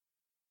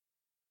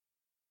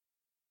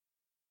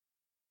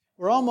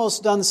We're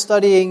almost done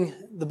studying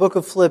the book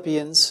of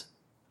Philippians,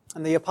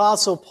 and the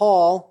Apostle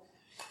Paul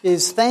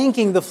is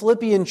thanking the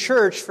Philippian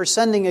church for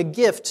sending a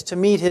gift to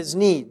meet his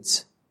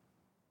needs.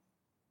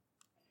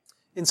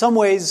 In some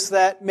ways,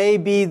 that may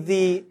be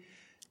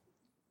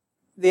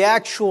the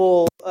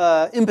actual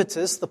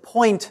impetus, the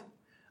point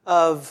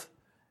of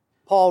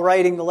Paul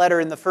writing the letter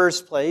in the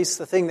first place,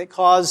 the thing that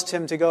caused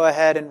him to go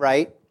ahead and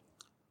write.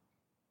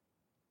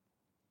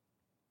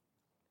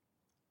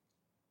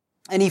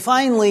 And he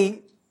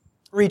finally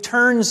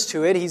returns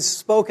to it. He's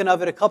spoken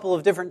of it a couple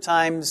of different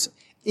times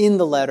in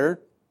the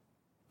letter,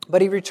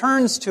 but he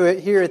returns to it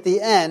here at the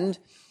end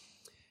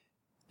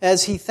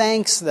as he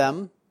thanks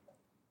them.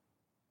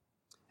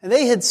 And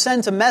they had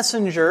sent a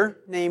messenger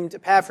named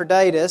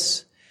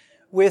Epaphroditus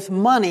with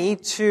money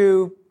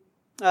to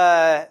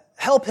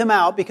help him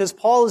out because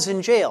Paul is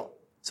in jail.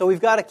 So we've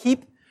got to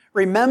keep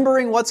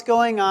remembering what's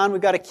going on. We've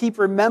got to keep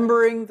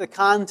remembering the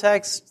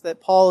context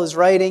that Paul is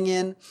writing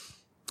in.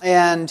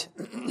 And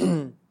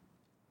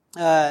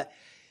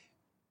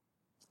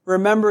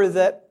remember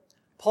that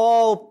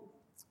Paul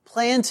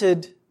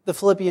planted the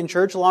Philippian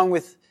church along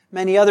with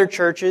many other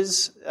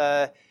churches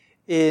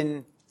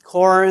in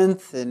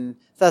Corinth and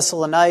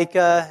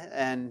Thessalonica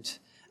and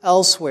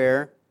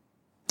elsewhere.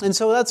 And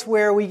so that's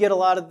where we get a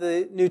lot of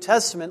the New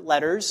Testament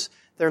letters.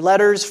 They're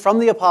letters from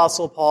the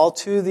Apostle Paul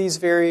to these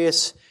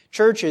various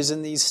churches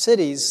in these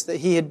cities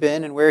that he had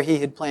been and where he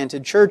had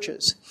planted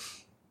churches.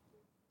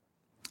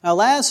 Now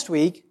last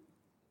week,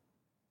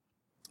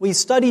 we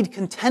studied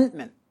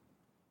contentment.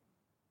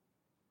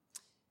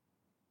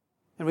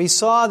 And we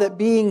saw that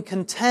being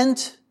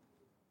content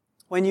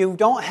when you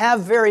don't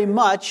have very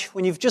much,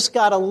 when you've just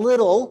got a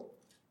little,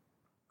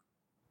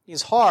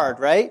 is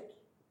hard, right?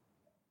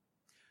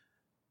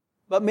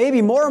 But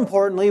maybe more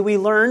importantly, we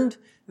learned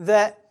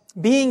that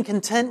being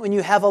content when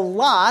you have a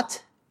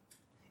lot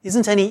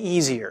isn't any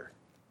easier.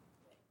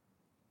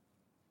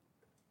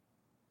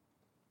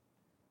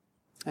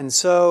 And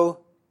so,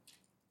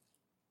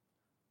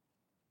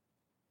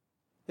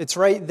 it's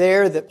right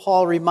there that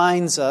Paul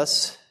reminds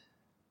us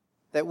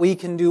that we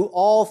can do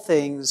all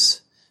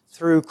things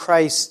through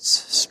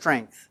Christ's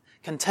strength.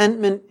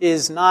 Contentment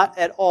is not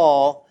at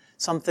all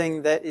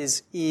something that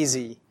is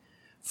easy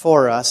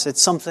for us.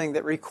 It's something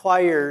that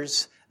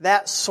requires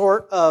that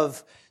sort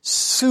of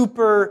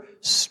super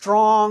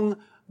strong,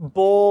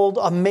 bold,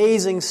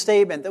 amazing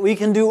statement that we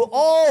can do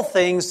all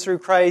things through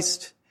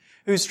Christ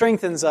who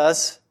strengthens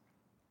us.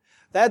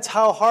 That's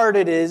how hard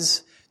it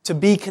is to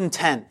be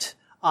content.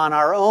 On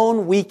our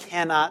own, we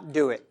cannot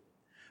do it.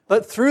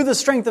 But through the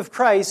strength of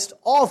Christ,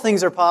 all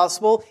things are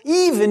possible,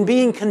 even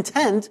being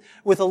content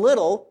with a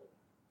little,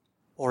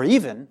 or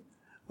even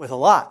with a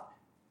lot,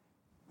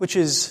 which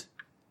is,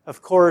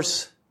 of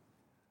course,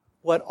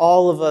 what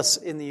all of us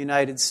in the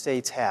United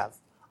States have,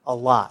 a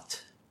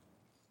lot.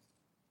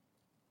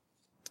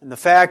 And the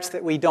fact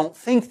that we don't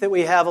think that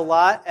we have a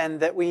lot and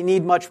that we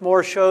need much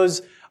more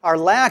shows our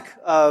lack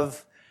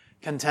of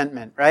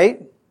contentment,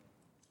 right?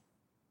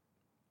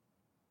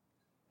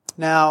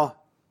 Now,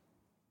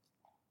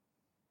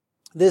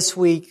 this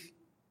week,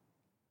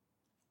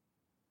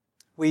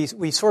 we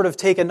sort of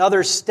take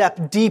another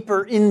step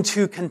deeper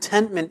into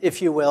contentment,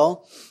 if you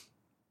will.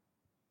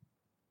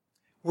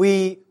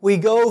 We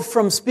go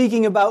from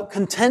speaking about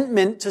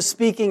contentment to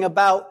speaking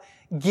about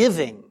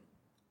giving.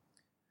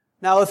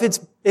 Now, if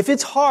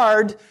it's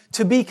hard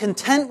to be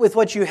content with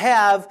what you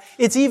have,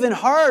 it's even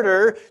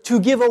harder to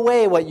give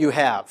away what you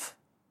have.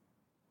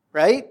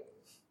 Right?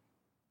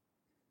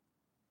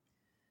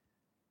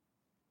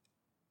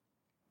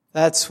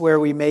 That's where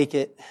we make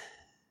it,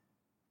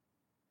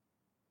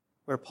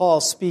 where Paul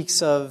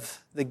speaks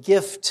of the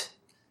gift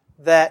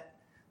that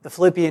the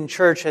Philippian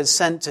church has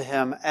sent to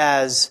him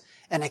as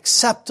an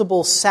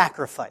acceptable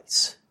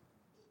sacrifice,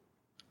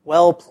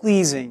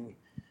 well-pleasing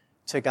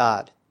to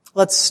God.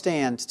 Let's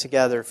stand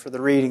together for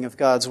the reading of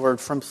God's Word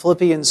from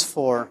Philippians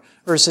 4,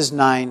 verses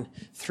 9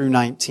 through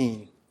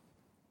 19.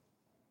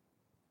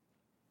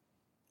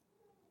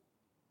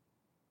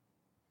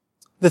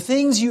 The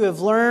things you have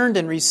learned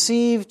and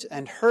received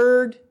and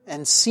heard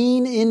and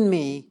seen in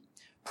me,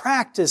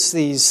 practice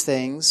these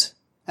things,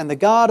 and the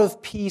God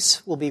of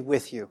peace will be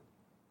with you.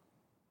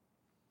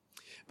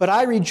 But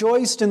I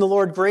rejoiced in the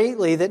Lord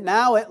greatly that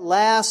now at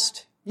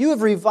last you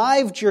have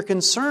revived your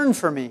concern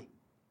for me.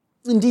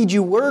 Indeed,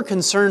 you were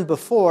concerned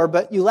before,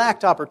 but you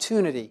lacked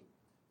opportunity.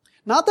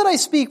 Not that I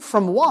speak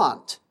from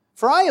want,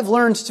 for I have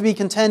learned to be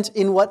content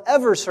in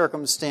whatever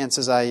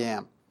circumstances I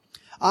am.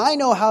 I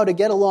know how to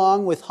get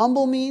along with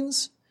humble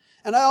means,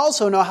 and I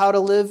also know how to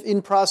live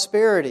in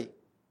prosperity.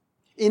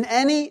 In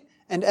any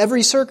and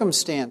every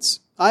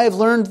circumstance, I have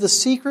learned the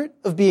secret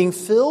of being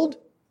filled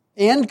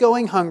and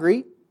going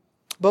hungry,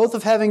 both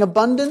of having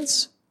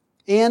abundance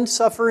and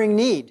suffering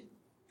need.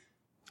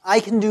 I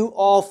can do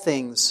all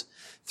things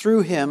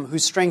through Him who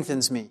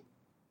strengthens me.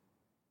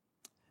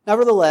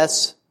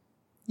 Nevertheless,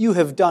 you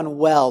have done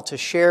well to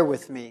share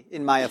with me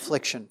in my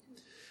affliction.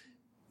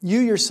 You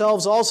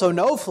yourselves also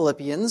know,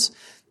 Philippians,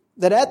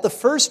 that at the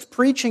first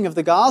preaching of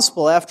the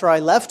gospel after I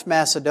left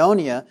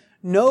Macedonia,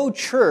 no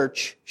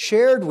church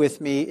shared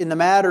with me in the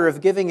matter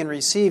of giving and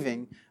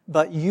receiving,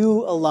 but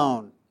you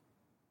alone.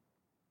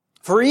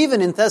 For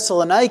even in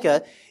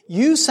Thessalonica,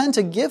 you sent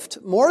a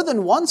gift more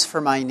than once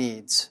for my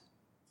needs.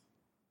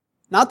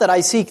 Not that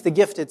I seek the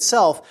gift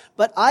itself,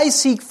 but I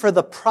seek for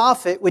the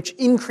profit which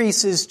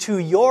increases to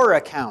your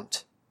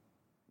account.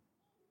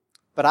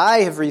 But I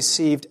have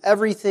received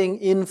everything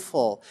in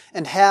full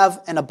and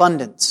have an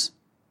abundance.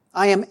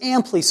 I am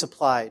amply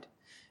supplied,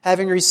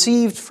 having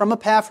received from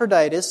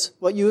Epaphroditus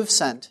what you have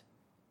sent,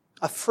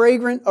 a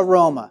fragrant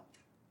aroma,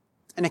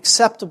 an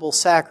acceptable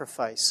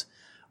sacrifice,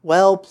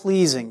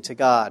 well-pleasing to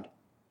God.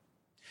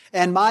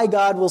 And my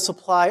God will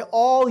supply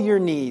all your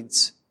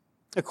needs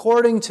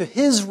according to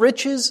His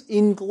riches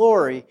in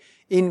glory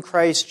in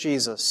Christ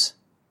Jesus.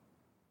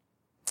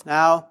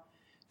 Now,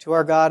 to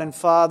our God and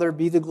Father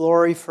be the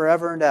glory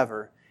forever and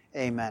ever.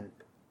 Amen.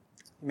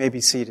 You may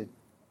be seated.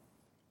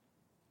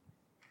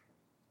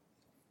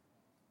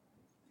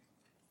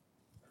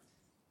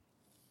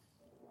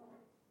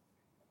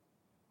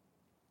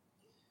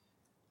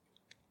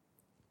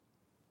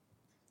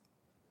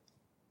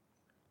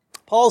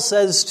 Paul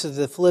says to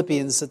the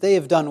Philippians that they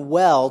have done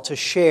well to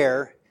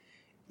share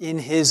in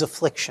his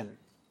affliction.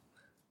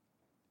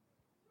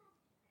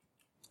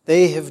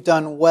 They have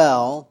done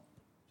well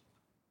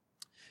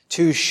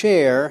to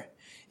share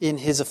in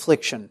his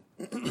affliction.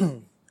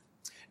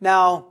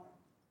 Now,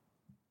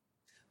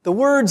 the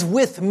words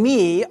 "with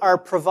me"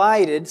 are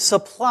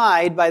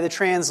supplied by the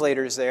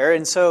translators there,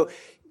 and so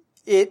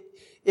it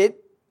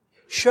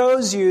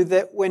shows you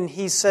that when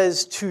he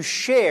says to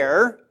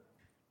share,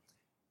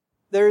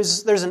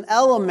 there's an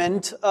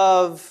element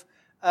of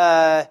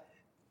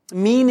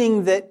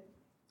meaning that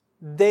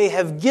they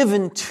have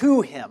given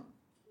to him.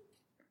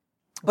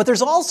 But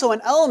there's also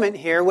an element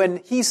here when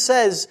he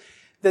says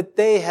that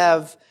they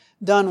have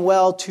done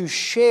well to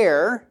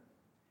share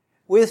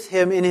with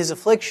him in his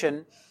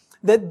affliction,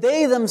 that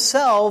they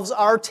themselves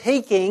are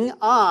taking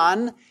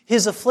on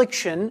his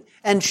affliction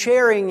and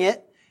sharing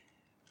it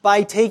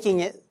by taking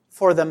it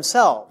for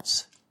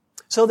themselves.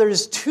 So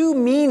there's two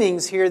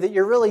meanings here that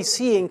you're really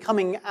seeing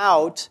coming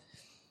out,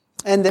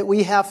 and that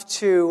we have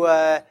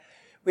to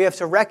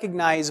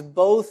recognize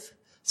both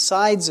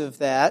sides of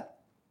that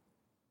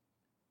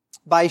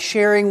by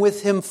sharing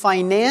with him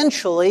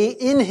financially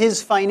in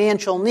his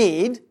financial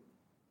need.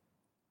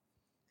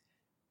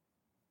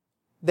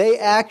 They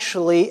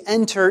actually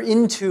enter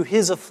into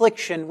his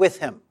affliction with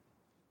him.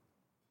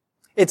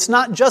 It's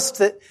not just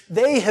that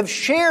they have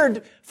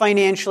shared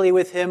financially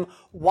with him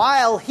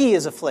while he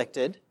is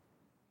afflicted,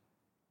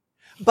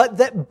 but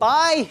that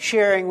by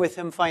sharing with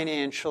him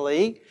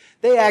financially,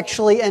 they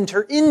actually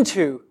enter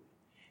into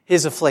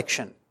his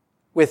affliction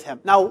with him.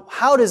 Now,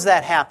 how does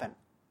that happen?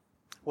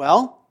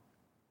 Well,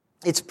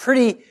 it's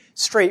pretty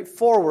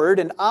straightforward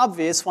and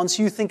obvious once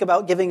you think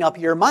about giving up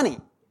your money.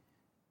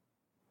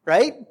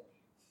 Right?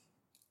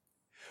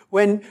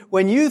 When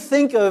you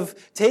think of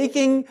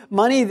taking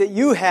money that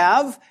you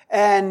have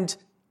and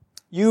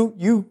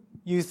you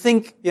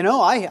think,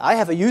 I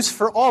have a use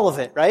for all of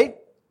it, right?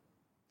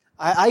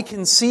 I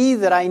can see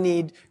that I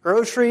need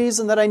groceries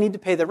and that I need to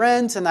pay the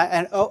rent and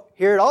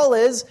here it all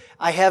is.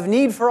 I have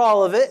need for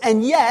all of it.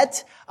 And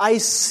yet, I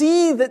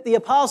see that the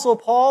Apostle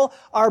Paul,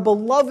 our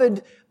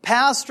beloved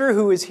pastor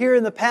who is here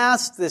in the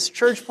past, this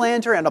church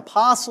planter and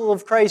apostle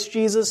of Christ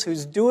Jesus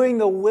who's doing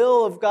the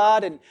will of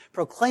God and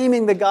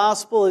proclaiming the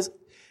gospel,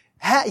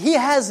 he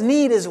has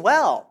need as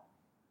well.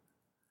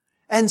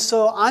 And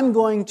so I'm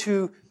going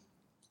to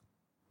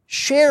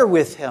share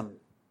with him.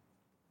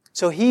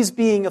 So he's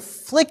being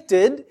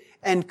afflicted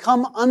and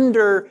come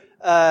under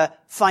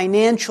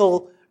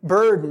financial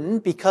burden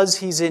because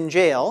he's in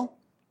jail.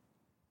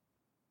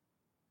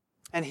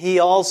 And he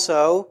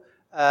also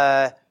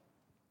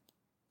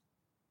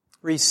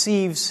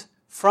receives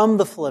from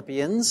the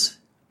Philippians,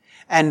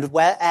 and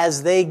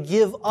as they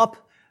give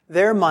up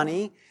their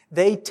money,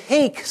 they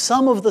take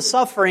some of the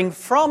suffering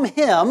from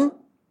him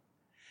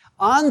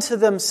onto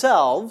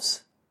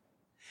themselves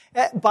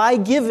by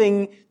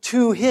giving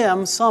to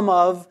him some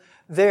of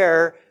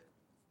their,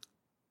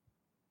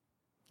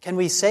 can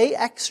we say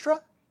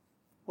extra?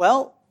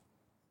 Well,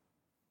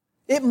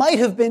 it might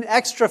have been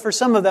extra for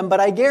some of them, but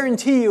I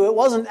guarantee you it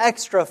wasn't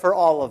extra for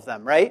all of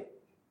them, right?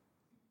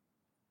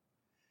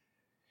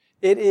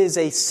 It is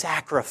a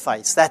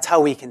sacrifice. That's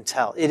how we can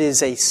tell. It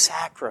is a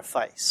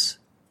sacrifice.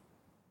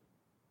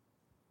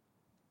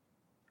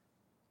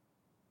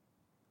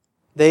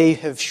 They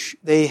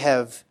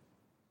have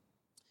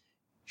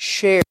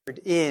shared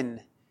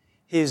in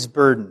his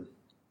burden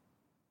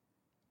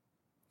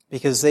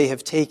because they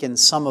have taken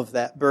some of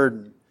that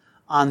burden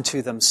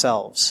onto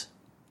themselves.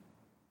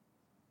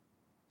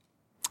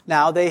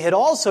 Now, they had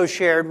also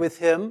shared with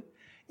him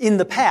in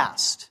the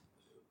past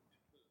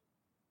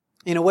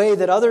in a way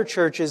that other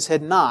churches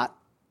had not,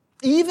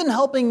 even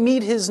helping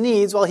meet his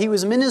needs while he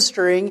was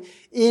ministering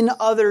in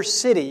other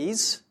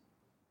cities.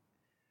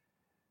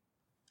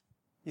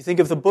 You think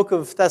of the book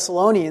of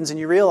Thessalonians and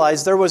you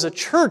realize there was a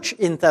church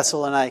in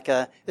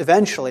Thessalonica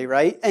eventually,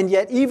 right? And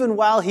yet even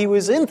while he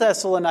was in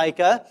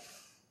Thessalonica,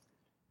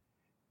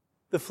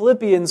 the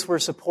Philippians were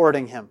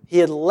supporting him. He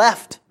had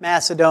left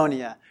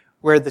Macedonia,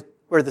 where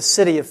the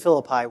city of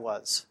Philippi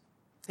was.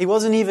 He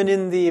wasn't even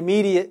in the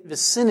immediate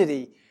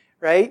vicinity,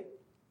 right?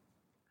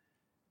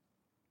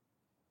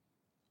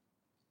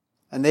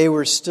 And they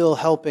were still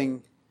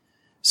helping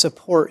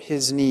support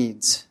his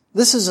needs.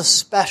 This is a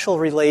special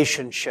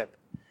relationship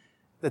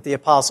that the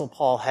Apostle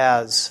Paul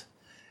has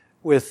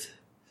with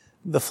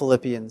the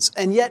Philippians.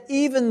 And yet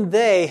even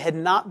they had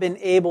not been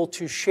able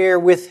to share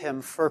with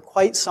him for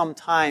quite some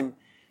time.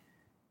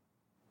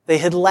 They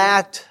had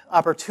lacked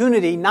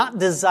opportunity, not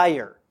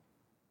desire.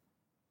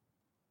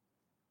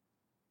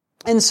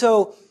 And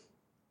so,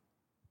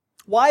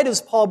 why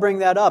does Paul bring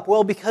that up?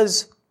 Well,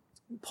 because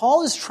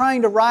Paul is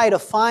trying to ride a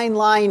fine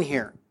line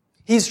here.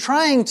 He's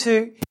trying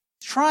to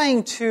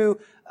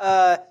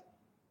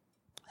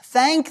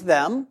thank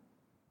them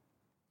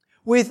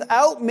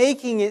without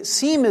making it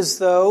seem as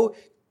though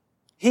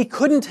he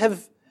couldn't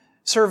have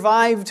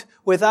survived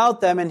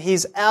without them, and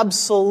he's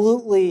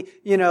absolutely,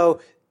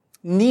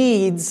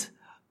 needs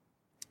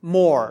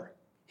more.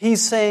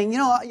 He's saying, you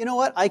know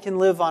what? I can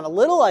live on a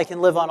little, I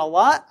can live on a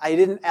lot. I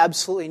didn't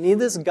absolutely need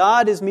this.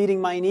 God is meeting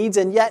my needs,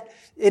 and yet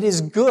it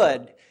is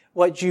good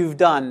what you've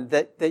done,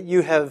 that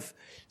you have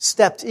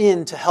stepped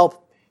in to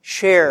help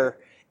share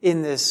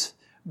in this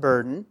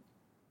burden.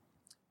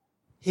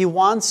 He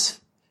wants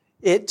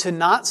it to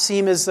not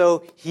seem as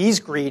though he's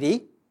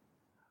greedy,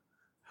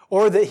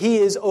 or that he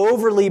is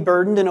overly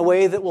burdened in a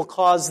way that will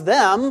cause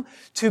them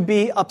to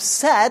be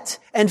upset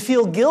and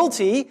feel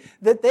guilty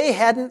that they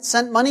hadn't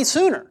sent money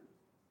sooner.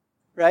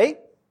 Right?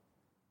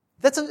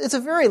 It's a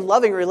very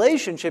loving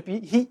relationship.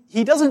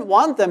 He doesn't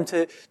want them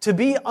to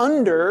be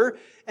under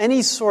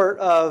any sort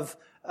of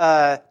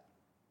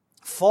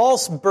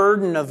false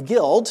burden of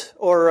guilt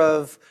or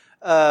of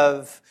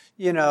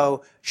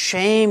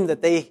shame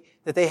that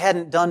they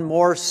hadn't done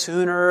more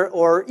sooner,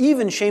 or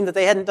even shame that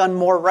they hadn't done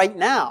more right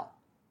now.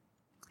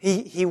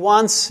 He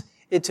wants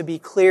it to be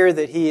clear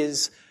that he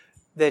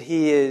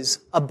is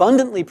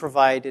abundantly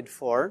provided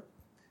for,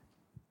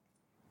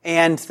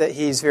 and that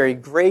he's very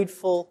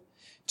grateful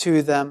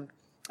to them,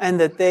 and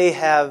that they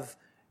have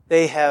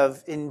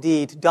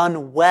indeed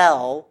done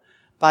well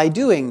by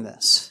doing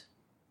this.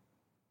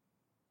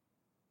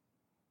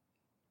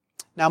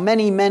 Now,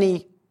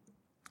 many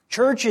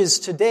churches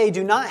today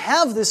do not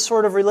have this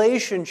sort of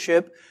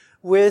relationship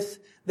with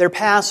their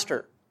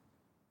pastor.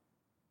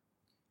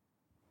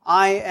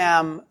 I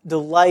am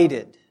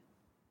delighted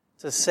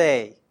to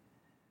say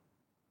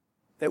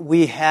that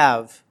we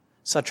have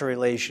such a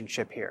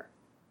relationship here.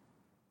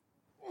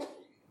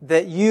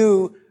 That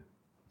you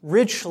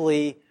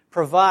richly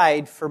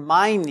provide for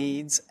my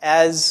needs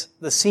as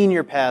the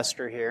senior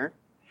pastor here,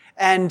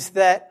 and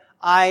that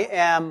I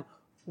am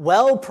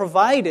well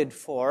provided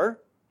for,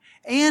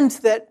 and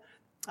that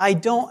I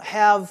don't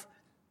have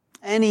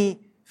any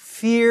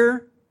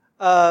fear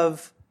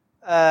of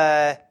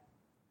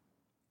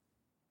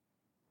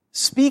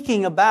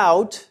speaking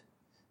about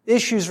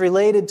issues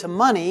related to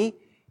money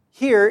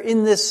here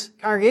in this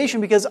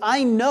congregation, because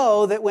I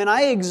know that when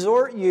I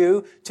exhort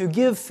you to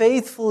give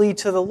faithfully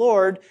to the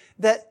Lord,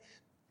 that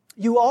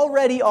you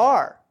already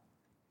are.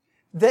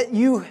 That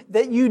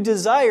you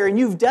desire, and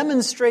you've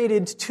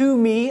demonstrated to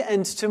me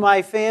and to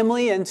my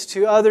family and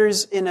to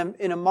others in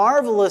a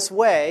marvelous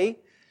way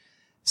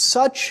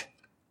such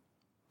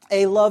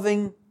a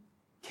loving,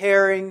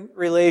 caring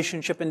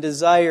relationship and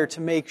desire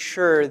to make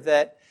sure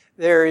that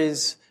there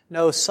is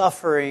no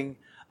suffering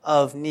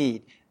of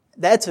need.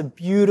 That's a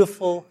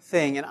beautiful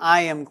thing, and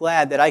I am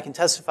glad that I can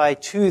testify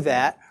to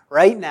that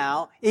right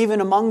now,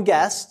 even among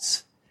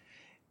guests.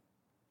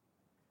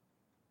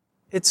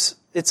 It's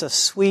a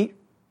sweet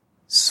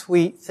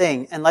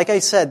thing. And like I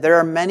said, there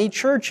are many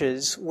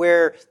churches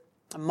where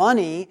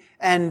money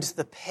and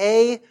the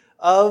pay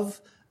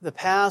of the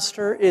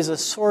pastor is a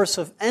source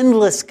of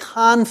endless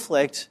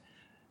conflict,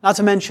 not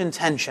to mention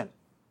tension.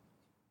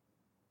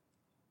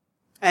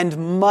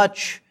 And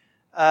much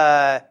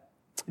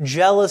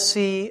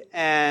jealousy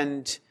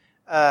and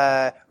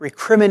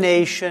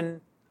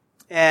recrimination,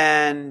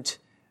 and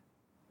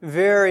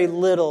very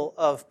little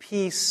of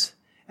peace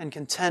and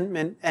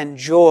contentment and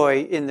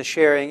joy in the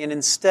sharing, and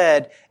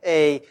instead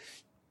a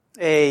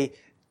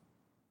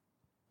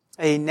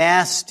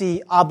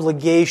nasty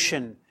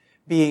obligation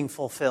being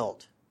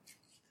fulfilled.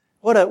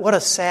 What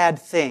a sad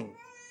thing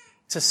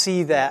to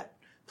see that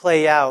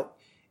play out.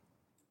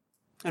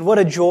 And what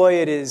a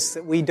joy it is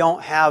that we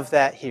don't have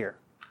that here.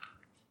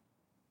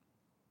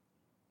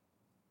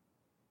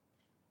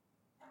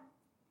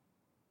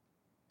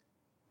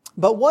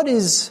 But what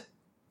is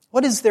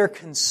their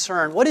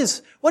concern? What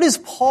is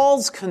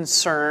Paul's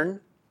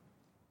concern?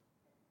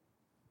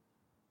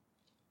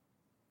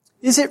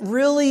 Is it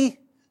really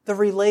the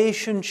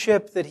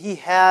relationship that he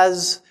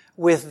has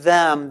with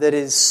them that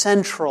is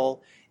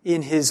central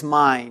in his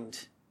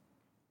mind?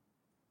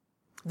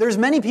 There's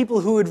many people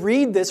who would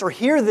read this or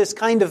hear this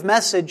kind of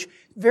message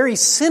very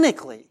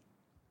cynically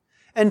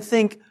and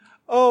think,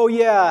 oh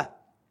yeah,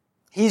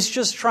 he's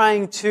just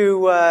trying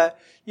to,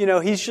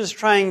 he's just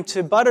trying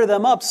to butter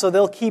them up so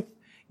they'll keep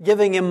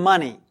giving him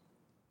money.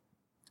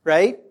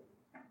 right?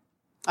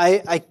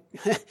 I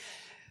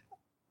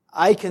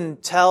can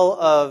tell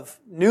of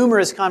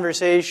numerous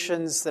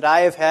conversations that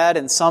I have had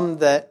and some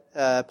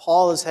that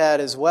Paul has had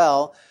as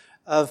well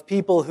of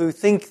people who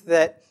think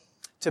that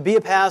to be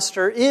a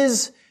pastor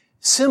is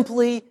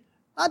simply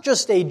not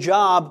just a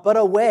job, but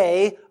a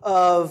way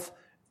of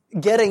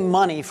getting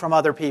money from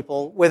other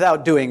people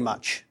without doing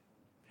much.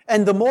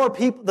 And the more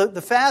people,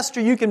 the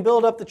faster you can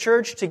build up the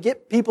church to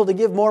get people to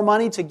give more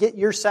money, to get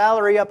your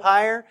salary up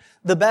higher,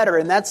 the better.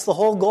 And that's the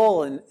whole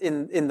goal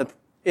in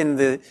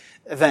the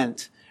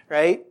event,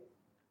 right?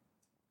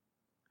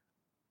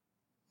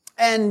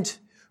 And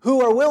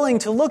who are willing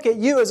to look at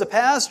you as a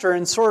pastor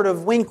and sort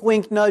of wink,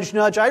 wink, nudge,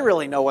 nudge, I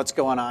really know what's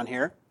going on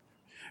here,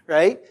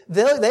 right?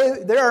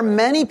 There are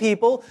many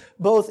people,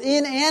 both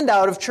in and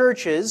out of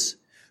churches,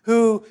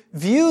 who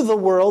view the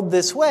world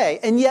this way.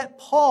 And yet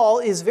Paul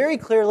is very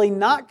clearly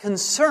not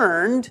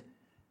concerned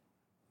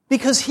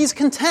because he's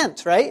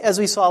content, right? As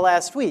we saw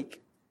last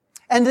week.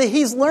 And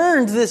he's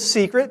learned this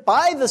secret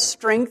by the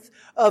strength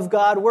of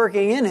God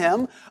working in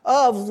him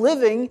of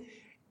living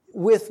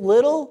with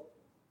little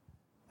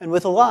and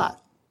with a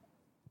lot.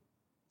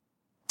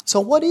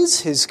 So what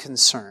is his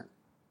concern?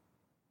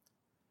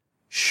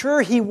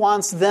 Sure, he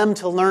wants them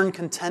to learn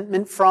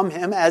contentment from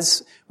him,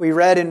 as we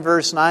read in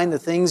verse 9, the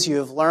things you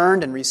have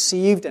learned and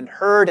received and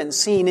heard and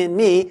seen in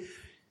me.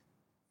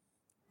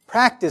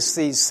 Practice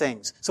these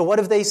things. So what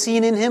have they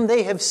seen in him?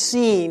 They have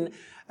seen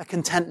a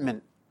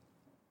contentment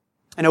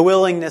and a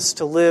willingness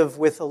to live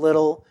with a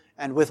little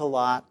and with a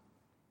lot,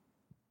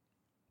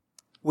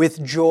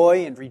 with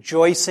joy and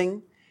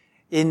rejoicing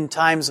in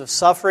times of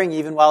suffering,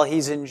 even while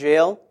he's in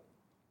jail.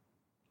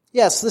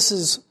 Yes, this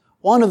is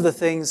one of the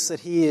things that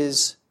he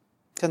is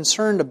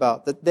concerned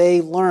about, that they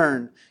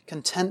learn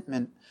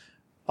contentment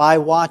by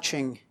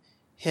watching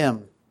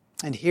him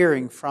and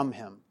hearing from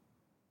him.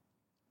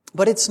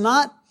 But it's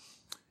not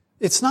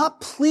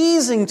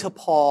pleasing to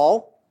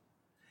Paul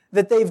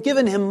that they've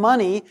given him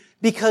money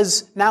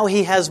because now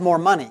he has more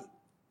money.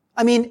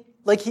 I mean,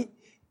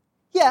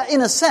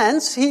 in a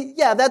sense,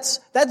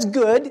 that's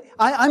good.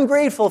 I'm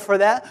grateful for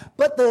that.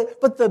 But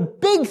the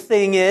big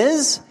thing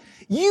is,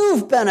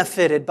 you've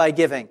benefited by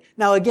giving.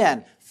 Now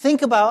again,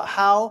 think about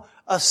how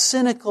a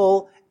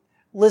cynical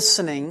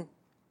listening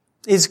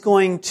is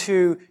going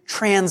to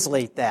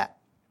translate that.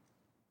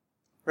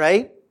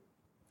 Right?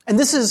 And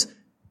this is,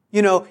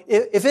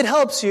 if it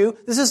helps you,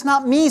 this is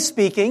not me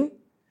speaking.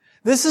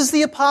 This is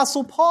the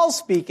Apostle Paul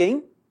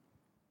speaking.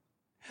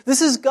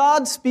 This is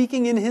God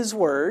speaking in His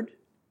Word.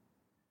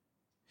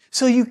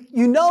 So you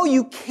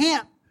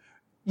can't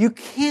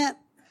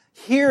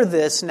hear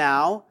this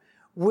now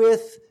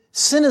with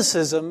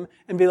cynicism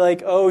and be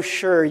like, oh,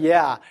 sure,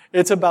 yeah,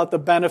 it's about the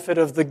benefit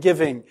of the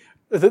giving,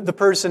 the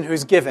person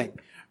who's giving.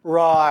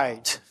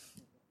 Right.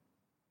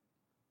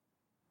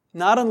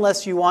 Not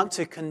unless you want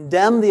to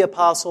condemn the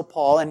Apostle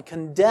Paul and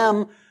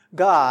condemn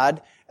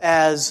God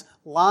as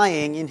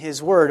lying in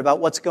His Word about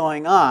what's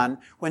going on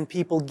when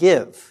people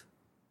give.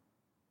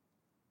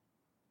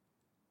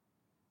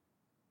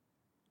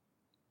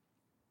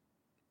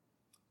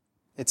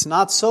 It's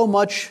not so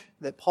much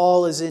that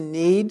Paul is in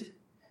need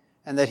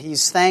and that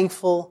he's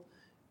thankful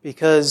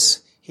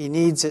because he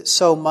needs it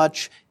so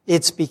much.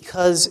 It's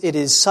because it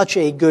is such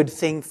a good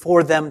thing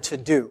for them to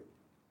do.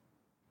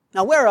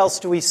 Now, where else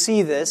do we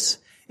see this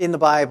in the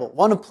Bible?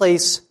 One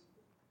place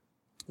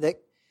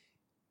that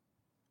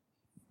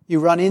you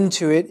run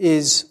into it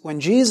is when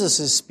Jesus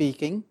is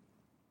speaking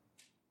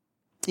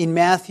in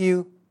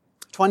Matthew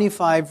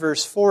 25,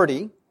 verse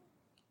 40.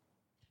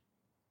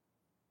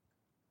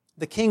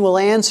 The king will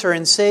answer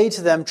and say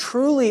to them,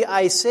 truly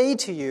I say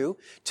to you,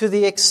 to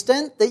the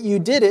extent that you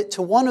did it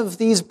to one of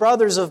these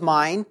brothers of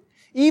mine,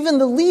 even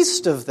the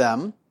least of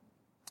them,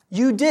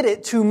 you did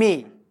it to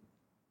me.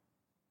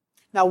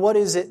 Now, what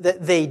is it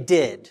that they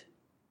did?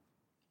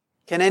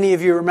 Can any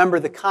of you remember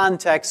the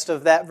context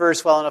of that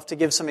verse well enough to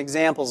give some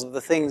examples of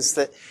the things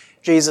that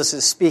Jesus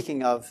is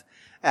speaking of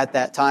at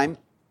that time?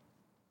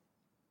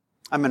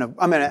 I'm going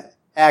to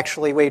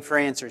actually wait for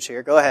answers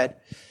here. Go ahead.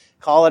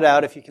 Call it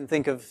out if you can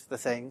think of the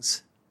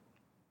things.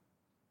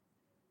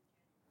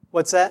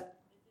 What's that?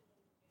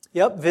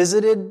 Yep,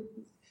 visited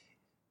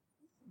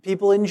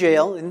people in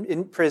jail,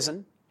 in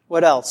prison.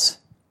 What else?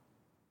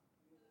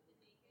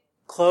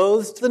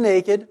 Clothed the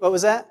naked. What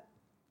was that?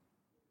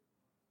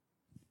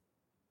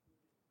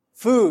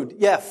 Food.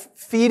 Yeah,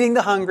 feeding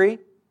the hungry.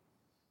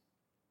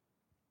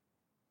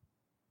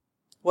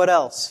 What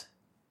else?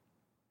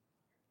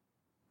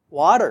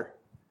 Water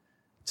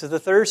to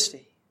the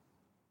thirsty.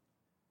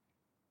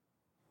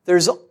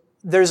 There's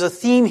a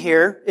theme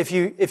here, if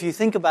you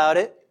think about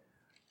it.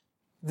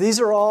 These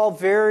are all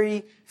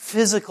very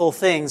physical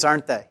things,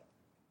 aren't they?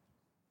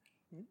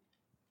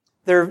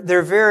 They're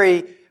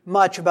very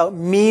much about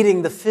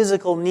meeting the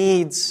physical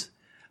needs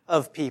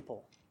of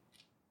people.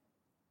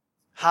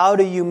 How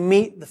do you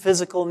meet the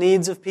physical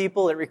needs of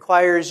people? It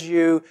requires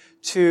you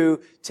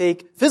to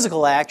take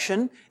physical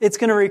action. It's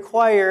going to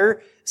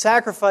require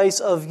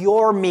sacrifice of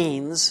your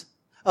means,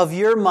 of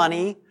your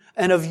money,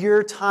 and of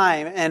your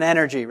time and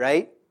energy,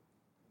 right?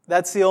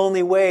 That's the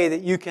only way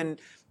that you can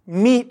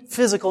meet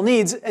physical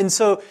needs. And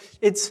so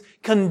it's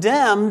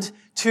condemned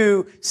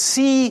to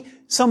see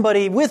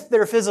somebody with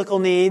their physical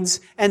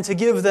needs and to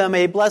give them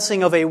a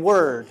blessing of a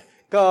word.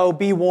 Go,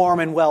 be warm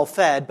and well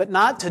fed, but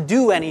not to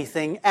do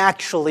anything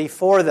actually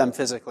for them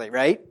physically,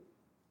 right?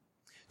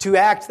 To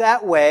act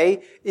that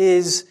way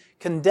is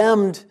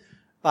condemned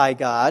by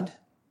God.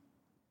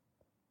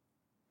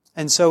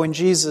 And so when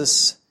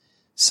Jesus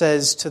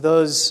says to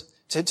those,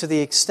 to the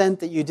extent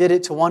that you did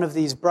it to one of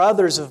these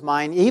brothers of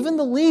mine, even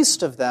the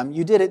least of them,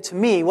 you did it to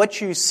me, what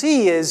you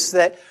see is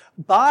that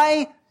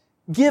by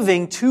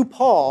giving to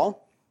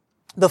Paul,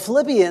 the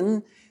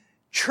Philippian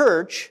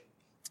church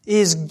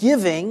is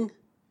giving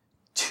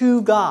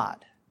to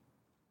God.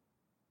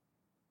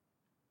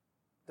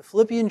 The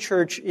Philippian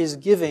church is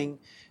giving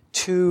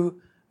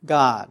to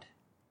God.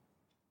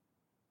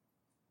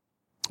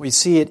 We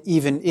see it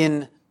even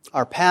in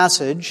our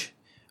passage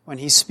when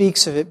he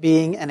speaks of it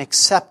being an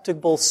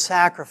acceptable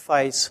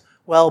sacrifice,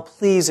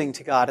 well-pleasing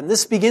to God. And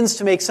this begins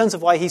to make sense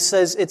of why he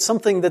says it's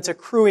something that's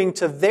accruing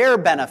to their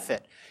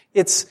benefit.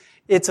 It's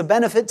a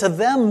benefit to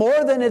them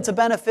more than it's a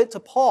benefit to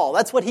Paul.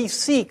 That's what he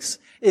seeks,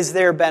 is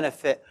their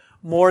benefit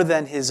more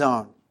than his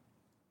own.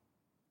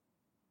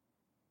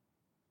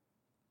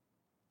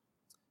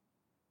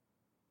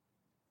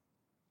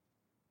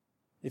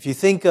 If you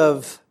think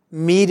of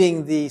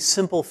meeting the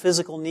simple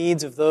physical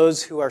needs of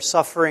those who are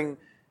suffering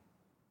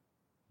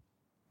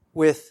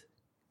with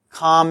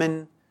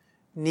common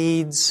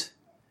needs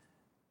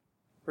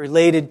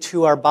related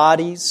to our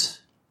bodies,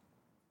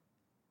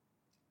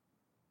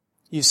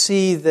 you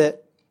see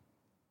that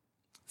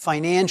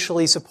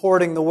financially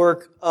supporting the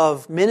work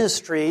of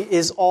ministry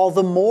is all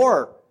the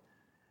more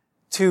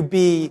to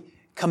be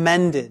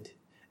commended.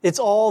 It's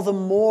all the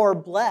more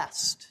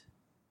blessed.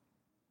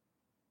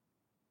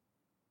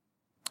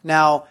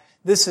 Now,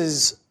 this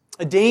is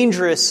a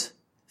dangerous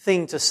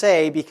thing to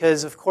say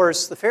because, of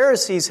course, the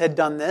Pharisees had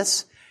done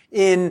this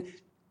in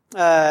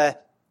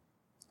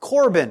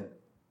Corban.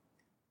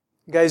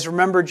 You guys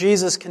remember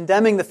Jesus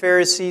condemning the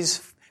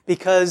Pharisees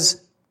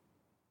because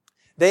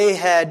they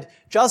had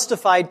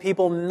justified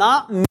people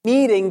not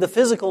meeting the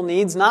physical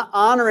needs, not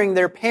honoring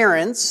their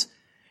parents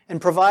and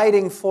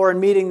providing for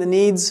and meeting the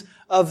needs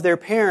of their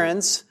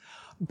parents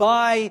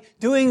by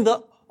doing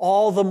the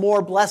all the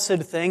more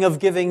blessed thing of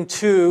giving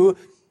to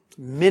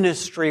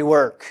ministry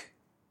work.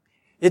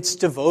 It's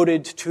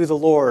devoted to the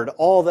Lord.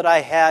 All that I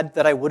had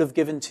that I would have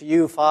given to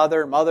you,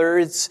 Father, Mother,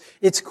 it's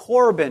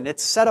Corban.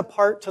 It's set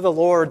apart to the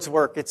Lord's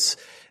work.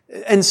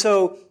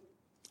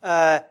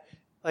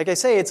 Like I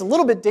say, it's a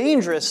little bit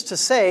dangerous to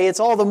say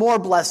it's all the more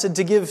blessed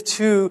to give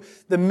to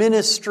the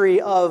ministry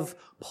of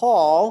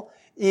Paul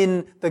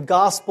in the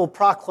gospel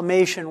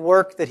proclamation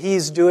work that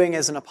he's doing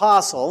as an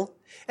apostle.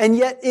 And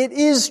yet it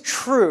is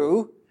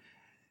true.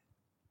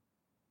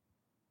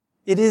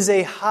 It is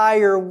a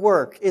higher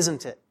work,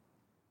 isn't it?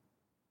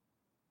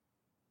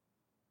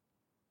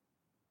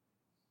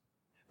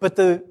 But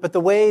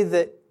the way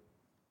that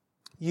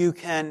you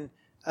can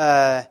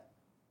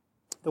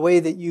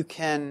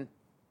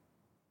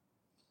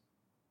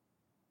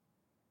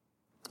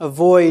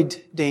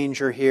avoid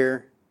danger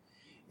here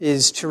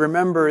is to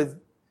remember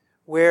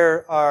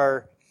where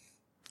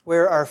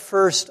our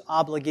first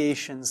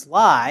obligations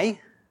lie,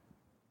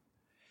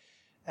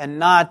 and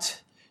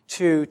not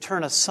to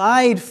turn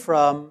aside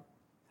from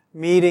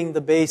meeting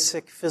the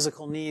basic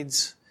physical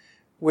needs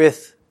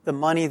with the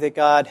money that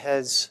God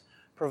has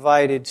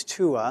provided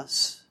to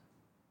us,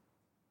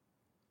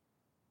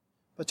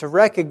 but to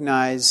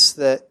recognize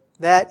that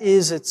that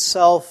is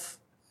itself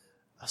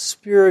a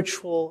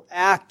spiritual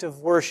act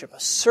of worship, a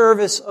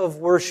service of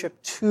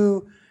worship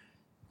to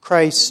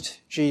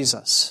Christ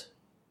Jesus,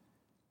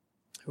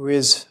 who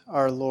is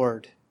our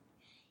Lord.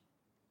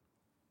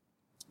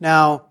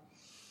 Now,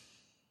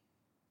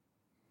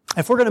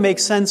 if we're going to make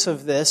sense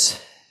of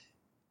this,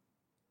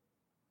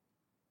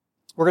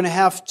 we're going to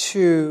have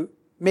to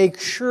make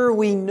sure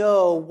we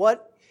know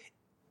what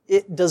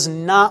it does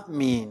not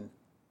mean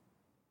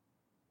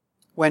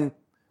when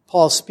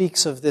Paul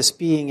speaks of this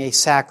being a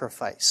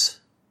sacrifice.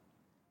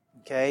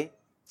 Okay?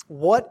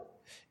 What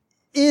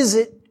is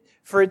it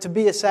for it to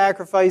be a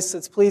sacrifice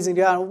that's pleasing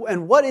to God,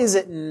 and what is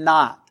it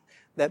not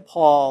that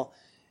Paul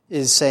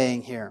is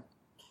saying here?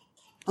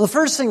 Well, the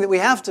first thing that we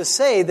have to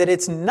say that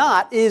it's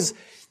not is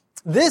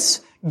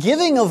this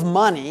giving of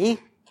money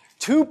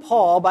to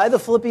Paul by the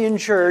Philippian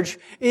church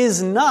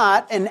is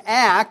not an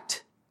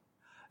act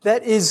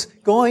that is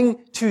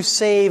going to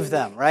save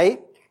them,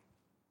 right?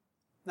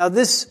 Now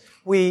this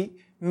we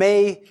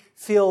may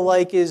feel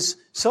like is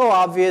so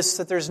obvious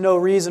that there's no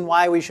reason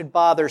why we should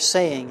bother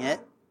saying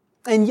it.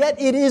 And yet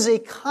it is a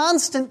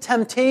constant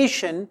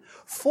temptation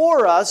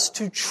for us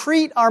to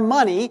treat our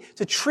money,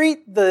 to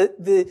treat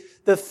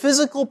the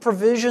physical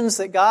provisions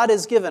that God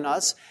has given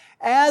us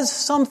as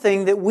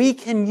something that we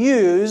can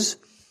use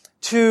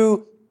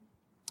to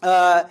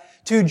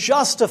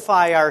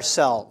justify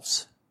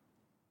ourselves.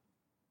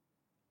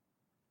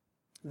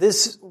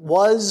 This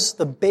was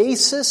the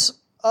basis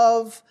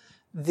of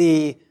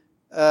the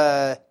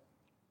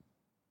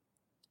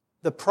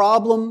the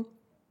problem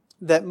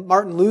that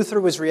Martin Luther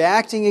was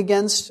reacting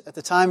against at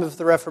the time of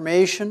the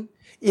Reformation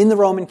in the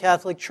Roman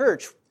Catholic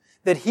Church,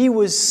 that he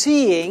was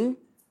seeing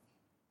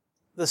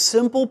the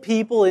simple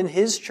people in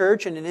his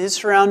church and in his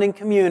surrounding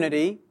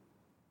community,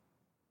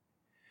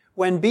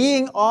 when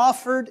being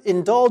offered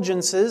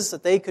indulgences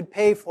that they could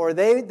pay for,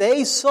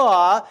 they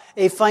saw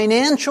a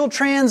financial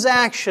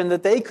transaction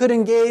that they could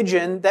engage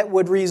in that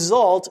would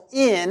result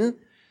in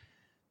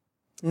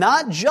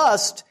not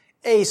just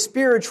a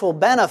spiritual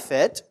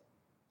benefit,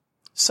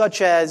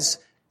 such as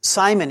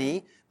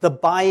simony, the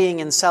buying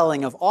and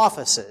selling of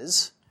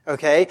offices,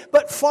 okay,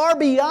 but far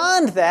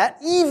beyond that,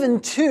 even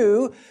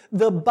to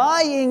the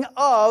buying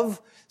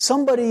of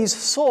somebody's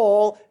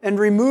soul and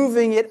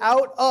removing it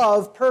out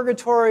of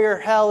purgatory or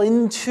hell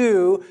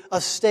into a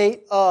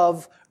state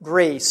of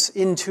grace,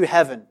 into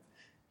heaven.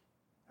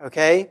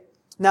 Okay?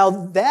 Now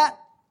that,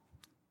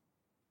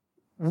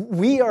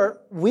 we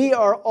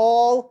are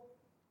all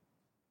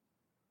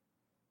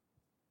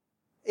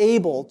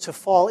able to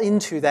fall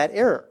into that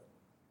error.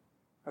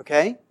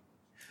 Okay?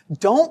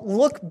 Don't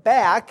look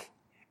back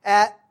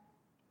at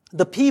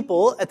the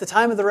people at the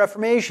time of the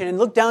Reformation and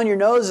look down your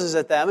noses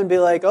at them and be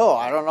like, oh,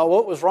 I don't know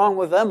what was wrong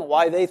with them,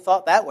 why they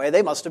thought that way.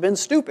 They must have been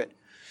stupid.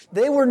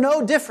 They were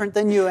no different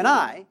than you and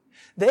I.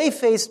 They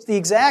faced the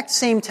exact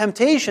same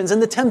temptations,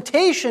 and the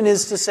temptation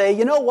is to say,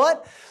 you know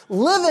what?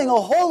 Living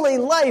a holy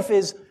life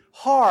is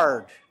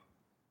hard.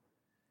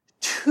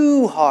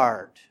 Too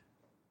hard.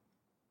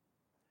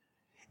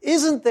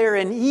 Isn't there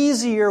an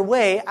easier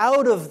way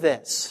out of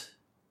this?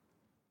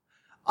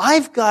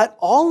 I've got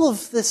all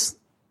of this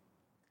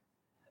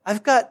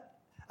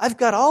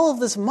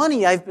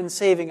money I've been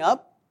saving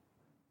up.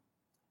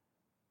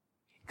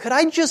 Could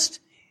I just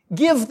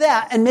give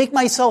that and make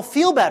myself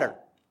feel better?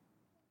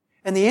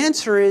 And the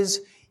answer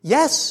is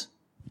yes,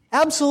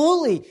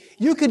 absolutely.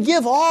 You could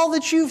give all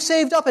that you've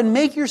saved up and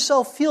make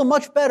yourself feel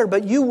much better,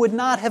 but you would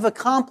not have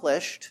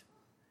accomplished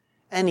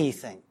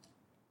anything.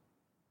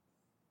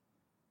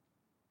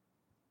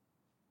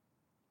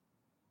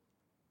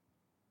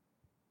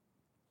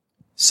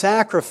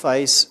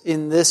 Sacrifice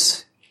in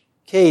this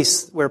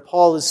case where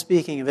Paul is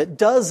speaking of it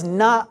does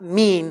not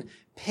mean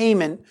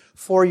payment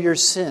for your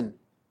sin.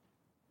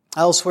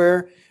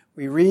 Elsewhere,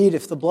 we read,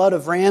 if the blood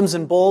of rams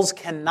and bulls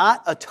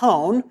cannot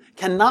atone,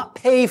 cannot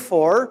pay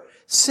for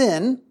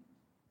sin,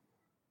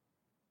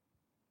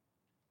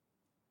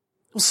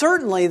 well,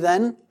 certainly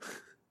then,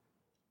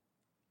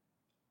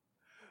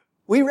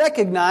 we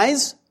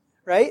recognize,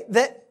 right,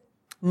 that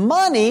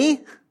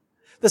money,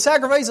 the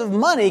sacrifice of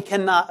money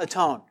cannot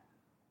atone.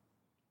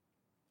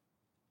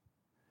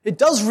 It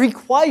does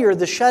require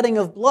the shedding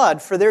of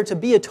blood for there to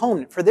be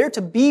atonement. For there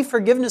to be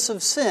forgiveness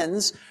of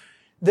sins,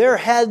 there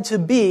had to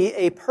be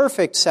a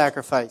perfect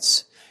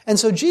sacrifice. And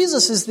so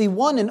Jesus is the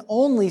one and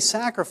only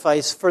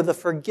sacrifice for the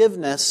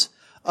forgiveness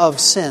of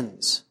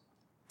sins.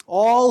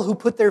 All who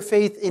put their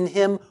faith in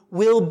Him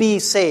will be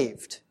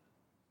saved.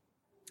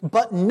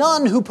 But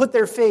none who put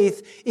their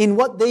faith in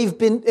what they've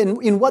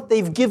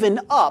given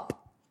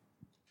up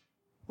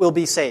will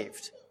be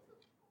saved.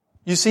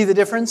 You see the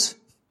difference?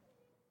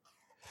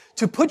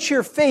 To put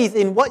your faith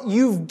in what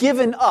you've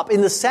given up,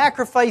 in the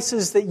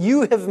sacrifices that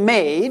you have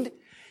made,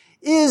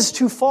 is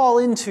to fall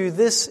into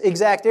this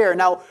exact error.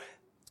 Now,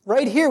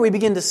 right here we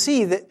begin to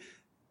see that,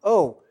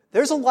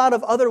 there's a lot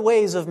of other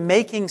ways of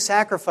making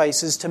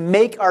sacrifices to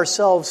make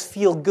ourselves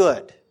feel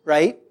good,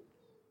 right?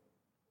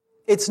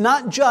 It's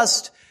not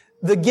just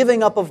the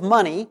giving up of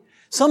money.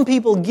 Some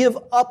people give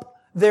up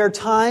their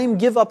time,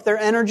 give up their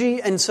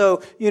energy, and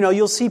so,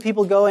 you'll see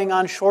people going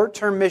on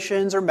short-term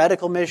missions or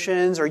medical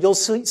missions, or you'll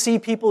see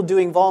people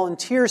doing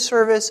volunteer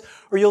service,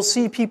 or you'll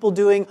see people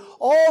doing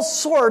all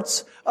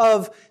sorts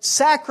of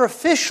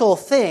sacrificial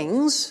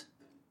things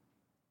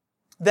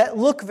that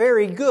look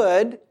very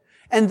good,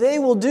 and they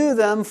will do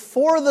them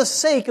for the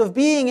sake of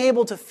being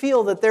able to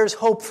feel that there's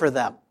hope for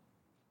them.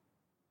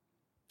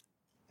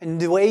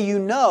 And the way you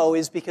know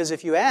is because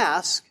if you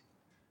ask,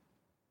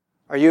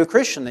 are you a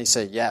Christian? They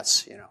say,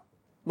 yes,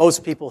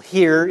 Most people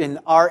here in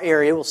our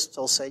area will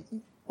still say,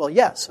 well,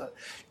 yes.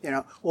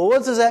 Well,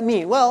 what does that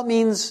mean? Well, it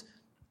means,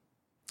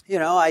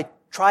 I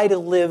try to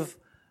live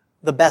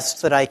the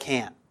best that I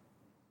can.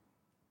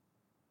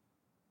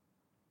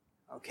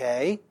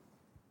 Okay.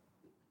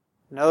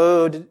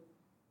 Notice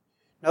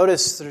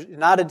there's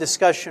not a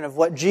discussion of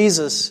what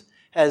Jesus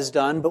has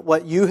done, but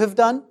what you have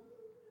done.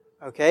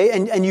 Okay.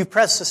 And you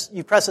press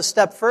a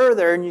step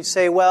further and you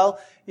say, well,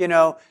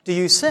 do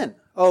you sin?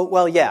 Oh,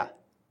 well, yeah.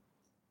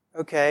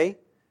 Okay.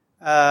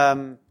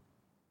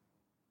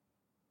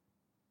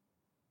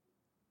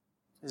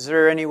 Is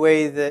there any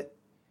way that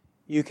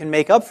you can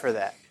make up for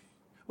that?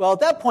 Well, at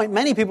that point,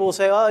 many people will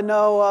say, oh,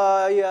 no,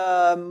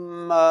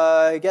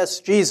 I guess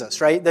Jesus,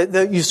 right?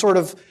 You sort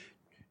of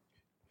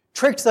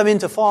tricked them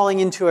into falling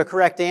into a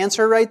correct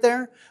answer right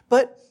there.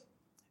 But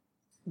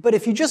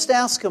if you just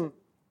ask them,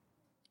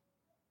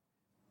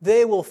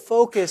 they will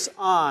focus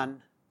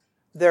on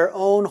their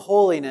own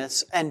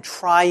holiness and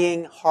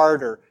trying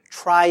harder,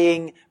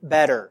 trying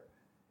better.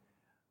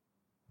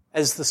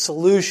 as the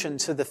solution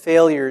to the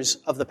failures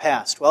of the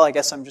past. Well, I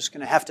guess I'm just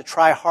going to have to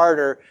try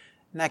harder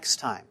next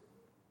time.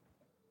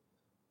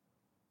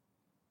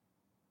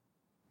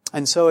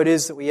 And so it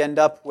is that we end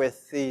up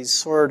with these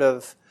sort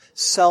of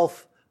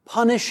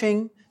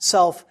self-punishing,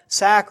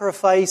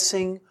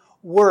 self-sacrificing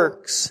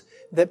works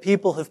that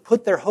people have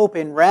put their hope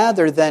in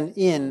rather than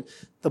in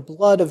the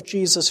blood of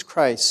Jesus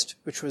Christ,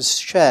 which was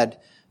shed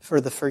for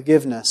the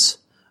forgiveness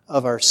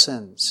of our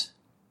sins.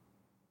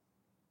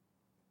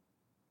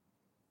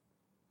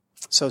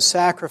 So the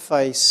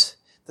sacrifice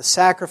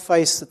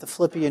that the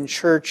Philippian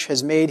church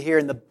has made here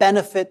and the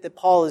benefit that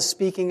Paul is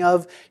speaking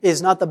of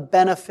is not the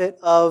benefit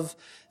of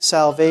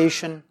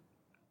salvation.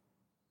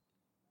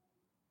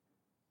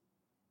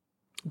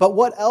 But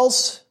what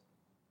else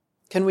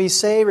can we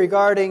say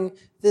regarding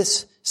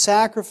this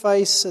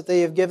sacrifice that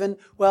they have given?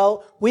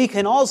 Well, we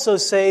can also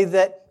say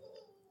that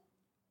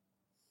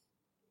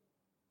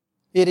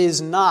it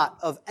is not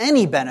of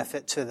any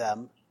benefit to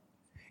them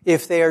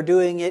if they are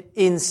doing it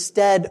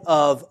instead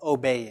of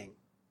obeying.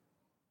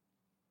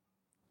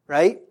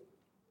 Right?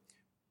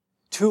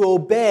 To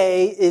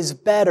obey is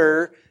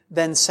better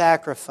than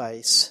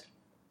sacrifice,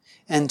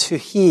 and to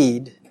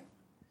heed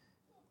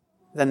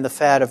than the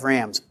fat of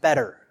rams.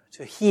 Better.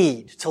 To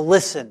heed, to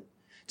listen,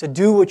 to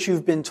do what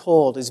you've been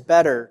told is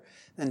better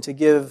than to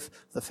give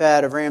the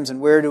fat of rams. And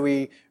where do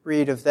we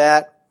read of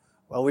that?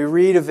 Well, we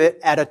read of it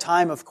at a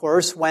time, of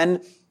course,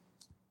 when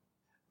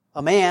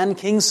a man,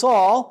 King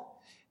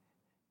Saul,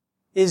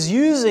 is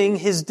using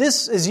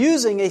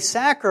a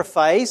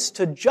sacrifice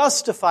to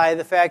justify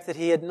the fact that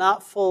he had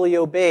not fully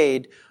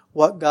obeyed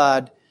what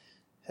God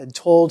had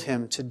told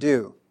him to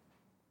do.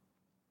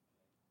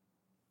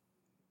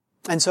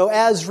 And so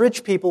as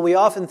rich people, we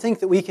often think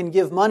that we can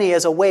give money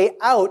as a way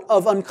out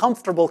of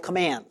uncomfortable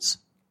commands.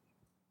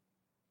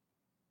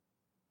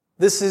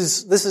 This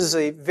is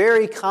a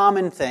very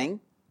common thing.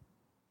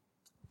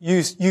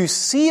 You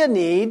see a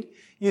need,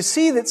 you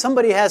see that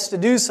somebody has to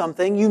do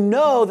something, you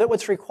know that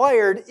what's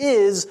required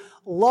is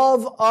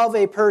love of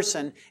a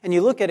person, and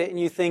you look at it and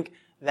you think,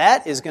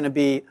 that is going to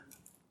be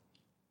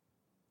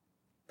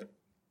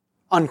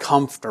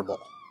uncomfortable.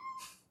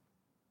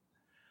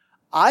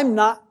 I'm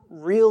not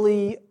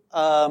really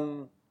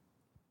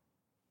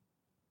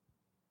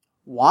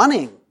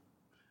wanting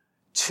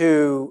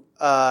to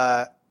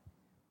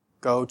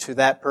go to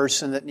that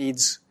person that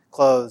needs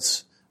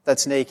clothes,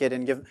 that's naked,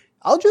 and give.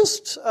 I'll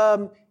just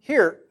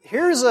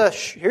here's a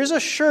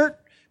shirt.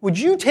 Would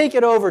you take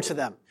it over to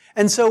them?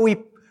 And so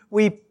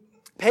we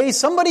pay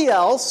somebody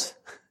else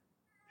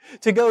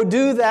to go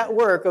do that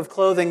work of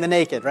clothing the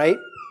naked, right?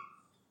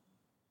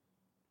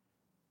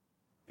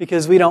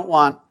 Because we don't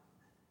want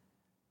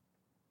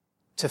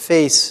to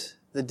face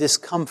the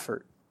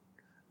discomfort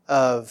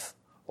of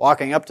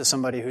walking up to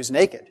somebody who's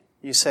naked.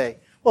 You say,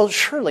 well,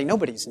 surely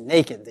nobody's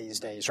naked these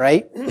days,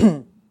 right?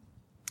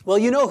 Well,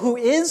 you know who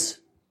is?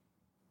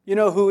 You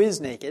know who is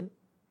naked?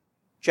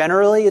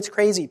 Generally, it's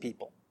crazy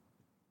people.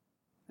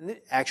 And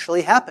it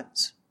actually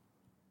happens.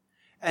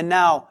 And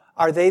now,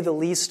 are they the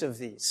least of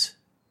these?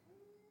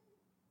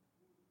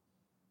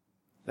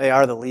 They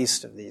are the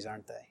least of these,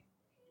 aren't they?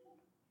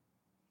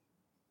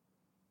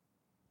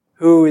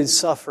 Who is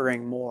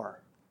suffering more?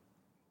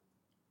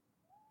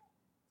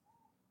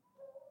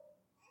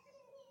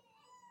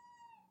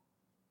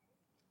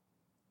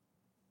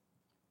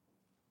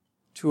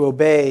 To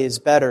obey is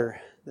better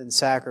than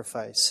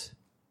sacrifice.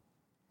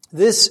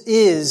 This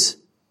is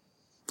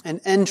an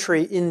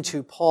entry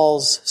into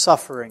Paul's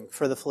suffering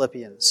for the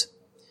Philippians.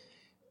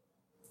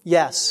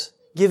 Yes,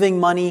 giving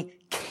money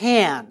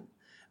can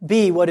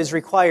be what is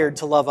required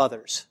to love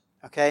others.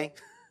 Okay?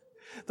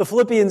 The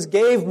Philippians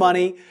gave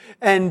money,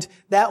 and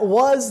that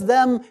was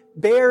them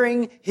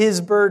bearing his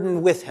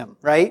burden with him,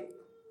 right?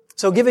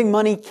 So giving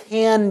money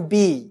can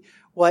be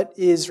what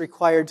is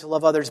required to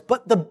love others.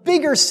 But the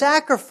bigger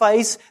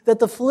sacrifice that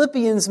the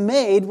Philippians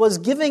made was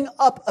giving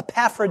up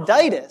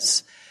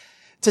Epaphroditus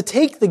to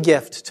take the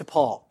gift to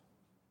Paul,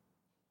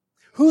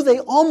 who they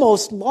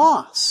almost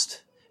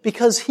lost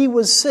because he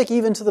was sick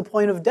even to the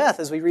point of death,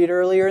 as we read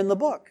earlier in the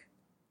book.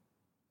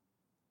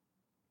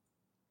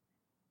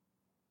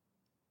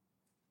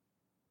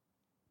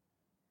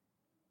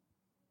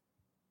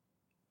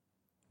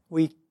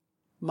 We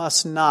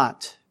must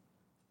not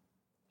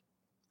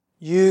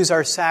use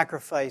our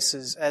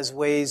sacrifices as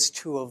ways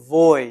to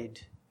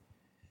avoid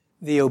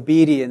the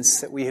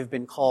obedience that we have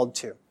been called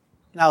to.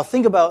 Now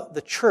think about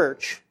the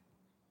church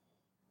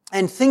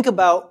and think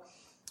about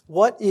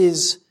what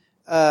is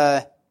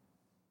the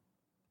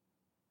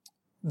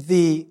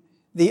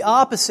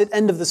opposite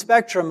end of the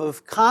spectrum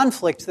of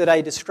conflict that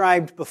I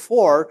described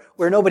before,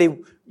 where nobody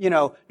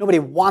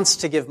wants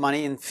to give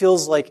money and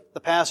feels like the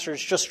pastor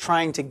is just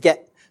trying to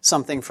get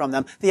something from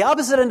them. The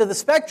opposite end of the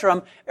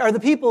spectrum are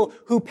the people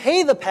who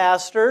pay the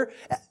pastor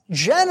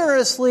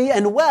generously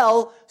and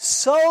well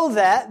so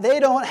that they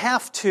don't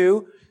have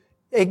to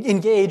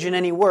engage in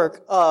any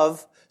work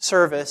of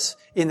service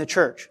in the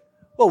church.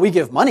 Well, we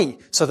give money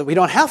so that we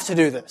don't have to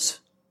do this.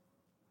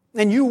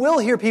 And you will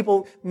hear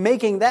people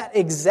making that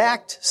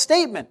exact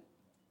statement,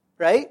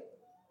 right?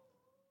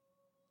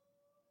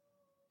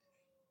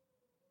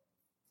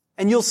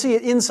 And you'll see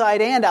it inside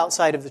and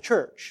outside of the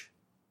church.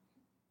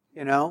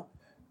 You know?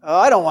 Oh,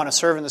 I don't want to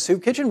serve in the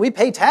soup kitchen. We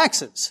pay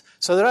taxes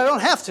so that I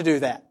don't have to do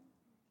that.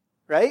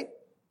 Right?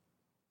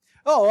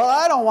 Oh, well,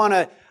 I don't want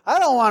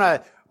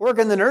to work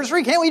in the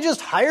nursery. Can't we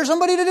just hire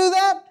somebody to do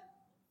that?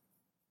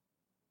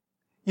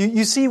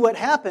 You see what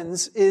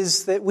happens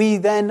is that we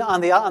then,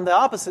 on the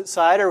opposite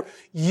side, are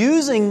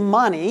using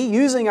money,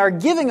 using our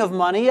giving of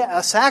money,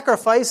 a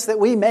sacrifice that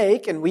we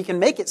make, and we can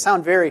make it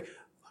sound very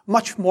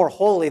much more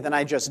holy than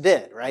I just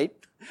did, right?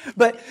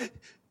 But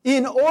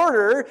in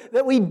order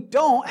that we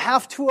don't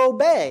have to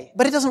obey.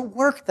 But it doesn't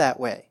work that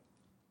way.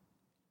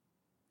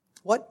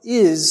 What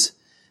is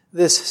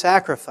this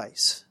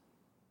sacrifice?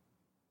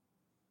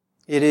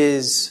 It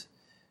is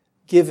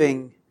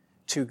giving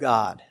to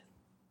God.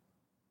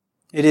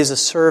 It is a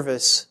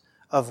service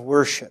of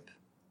worship.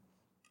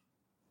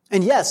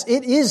 And yes,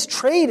 it is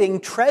trading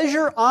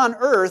treasure on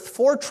earth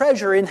for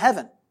treasure in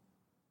heaven.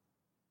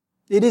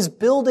 It is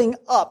building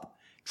up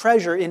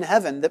treasure in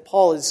heaven that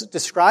Paul is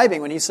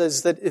describing when he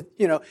says that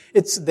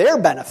it's their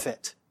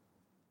benefit.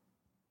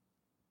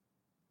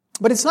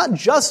 But it's not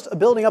just a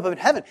building up of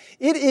heaven.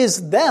 It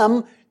is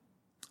them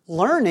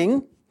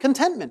learning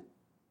contentment.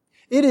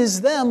 It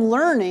is them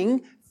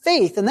learning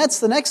faith. And that's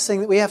the next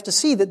thing that we have to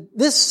see, that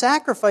this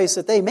sacrifice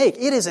that they make,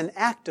 it is an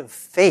act of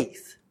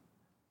faith.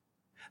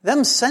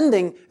 Them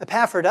sending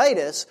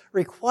Epaphroditus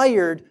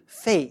required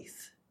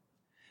faith.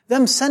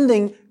 Them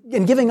sending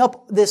and giving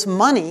up this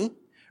money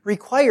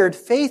required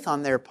faith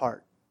on their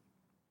part.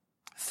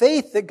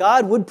 Faith that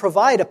God would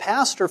provide a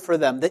pastor for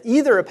them, that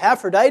either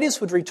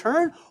Epaphroditus would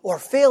return, or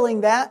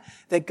failing that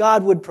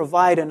God would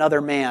provide another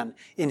man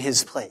in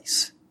his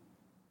place.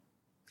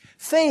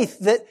 Faith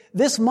that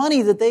this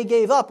money that they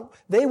gave up,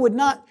 they would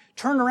not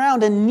turn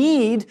around and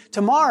need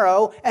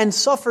tomorrow and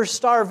suffer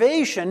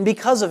starvation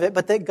because of it,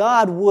 but that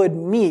God would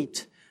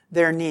meet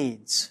their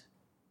needs.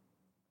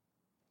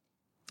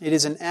 It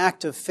is an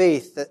act of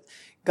faith that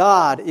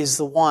God is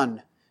the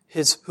one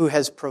who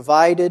has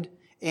provided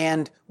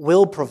and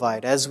will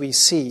provide, as we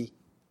see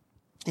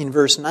in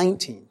verse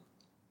 19.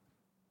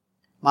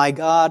 My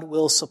God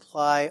will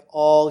supply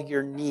all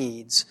your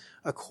needs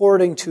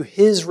according to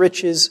His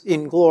riches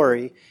in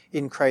glory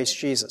in Christ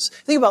Jesus.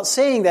 Think about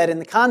saying that in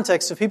the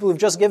context of people who've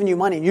just given you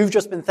money and you've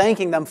just been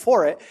thanking them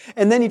for it,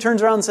 and then he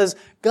turns around and says,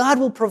 God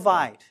will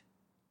provide.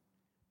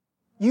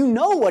 You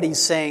know what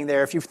he's saying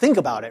there if you think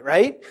about it,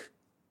 right?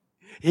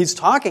 He's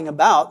talking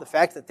about the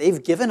fact that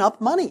they've given up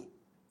money.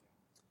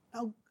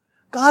 Now,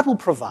 God will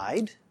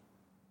provide.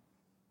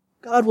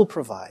 God will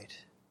provide.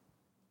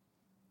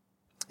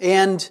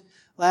 And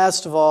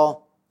last of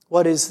all,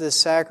 what is this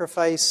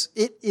sacrifice?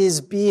 It is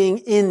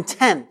being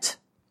intent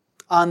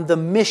on the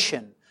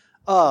mission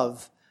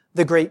of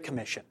the Great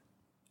Commission.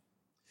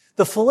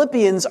 The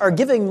Philippians are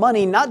giving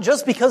money not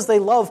just because they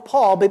love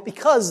Paul, but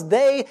because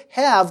they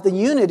have the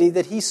unity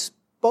that he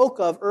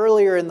spoke of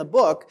earlier in the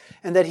book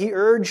and that he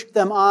urged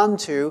them on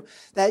to,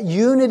 that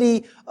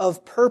unity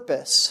of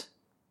purpose,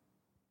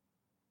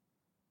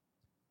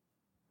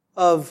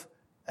 of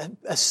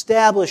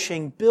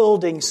establishing,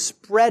 building,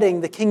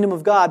 spreading the kingdom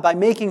of God by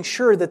making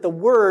sure that the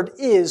word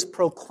is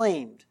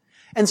proclaimed.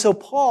 And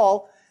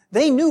so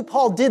they knew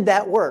Paul did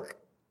that work.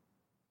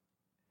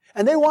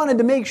 And they wanted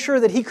to make sure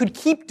that he could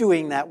keep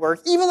doing that work,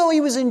 even though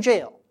he was in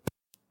jail.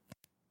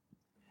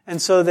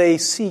 And so they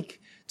seek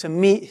to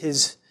meet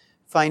his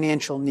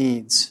financial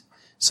needs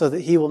so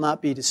that he will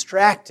not be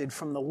distracted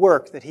from the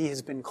work that he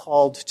has been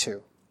called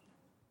to.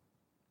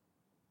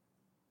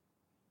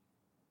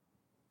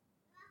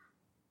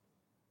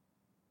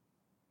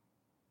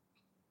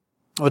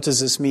 What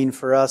does this mean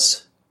for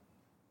us?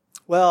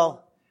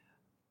 Well,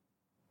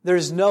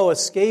 there's no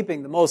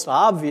escaping the most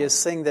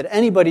obvious thing that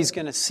anybody's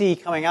going to see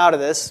coming out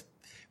of this,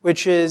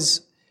 which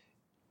is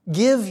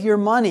give your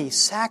money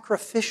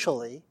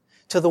sacrificially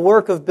to the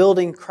work of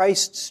building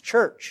Christ's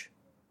church.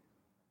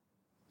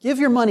 Give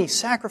your money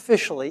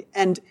sacrificially,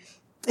 and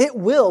it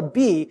will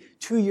be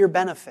to your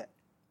benefit.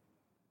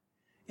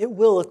 It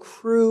will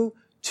accrue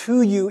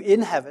to you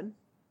in heaven.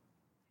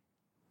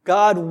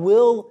 God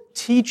will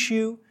teach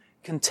you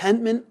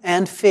contentment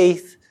and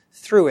faith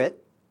through it.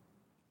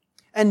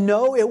 And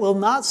no, it will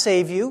not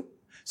save you,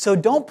 so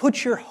don't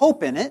put your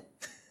hope in it.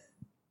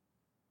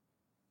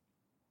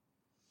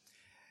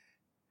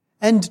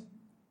 And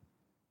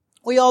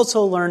we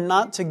also learn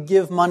not to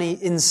give money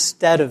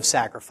instead of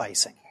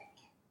sacrificing.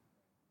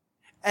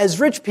 As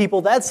rich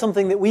people, that's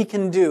something that we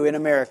can do in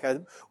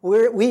America.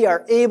 We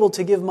are able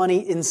to give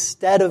money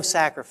instead of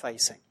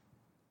sacrificing.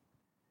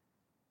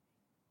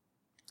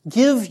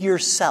 Give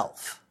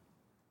yourself.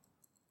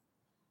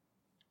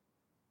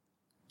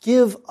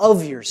 Give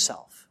of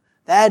yourself.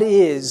 That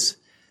is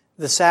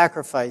the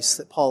sacrifice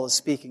that Paul is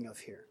speaking of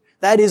here.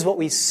 That is what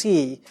we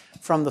see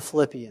from the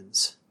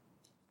Philippians.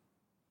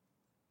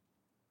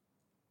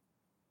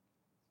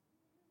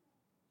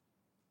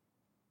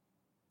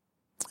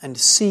 And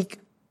seek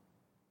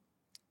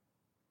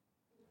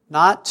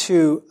not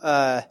to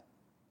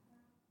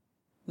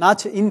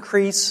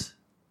increase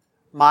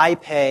my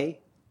pay,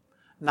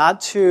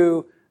 not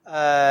to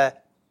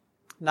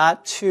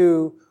not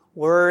to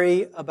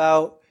worry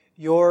about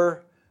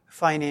your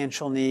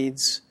financial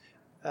needs,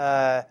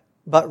 but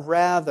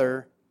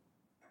rather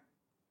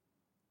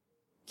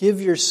give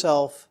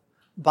yourself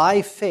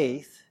by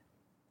faith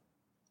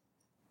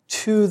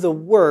to the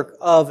work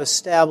of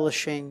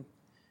establishing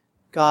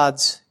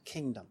God's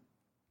kingdom,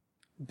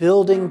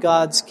 building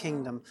God's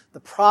kingdom.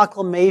 The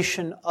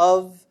proclamation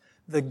of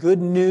the good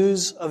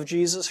news of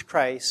Jesus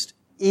Christ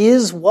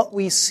is what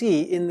we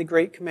see in the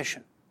Great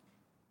Commission.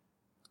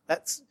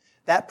 That's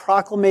that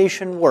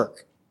proclamation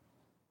work.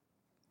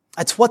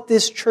 That's what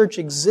this church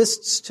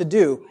exists to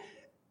do.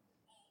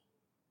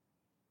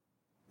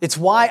 It's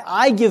why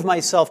I give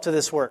myself to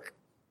this work.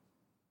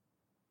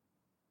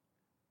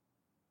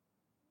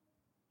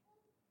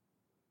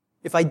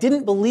 If I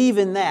didn't believe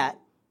in that,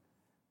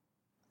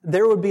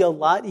 there would be a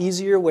lot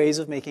easier ways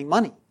of making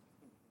money.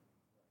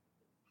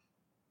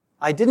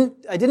 I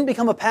didn't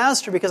become a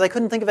pastor because I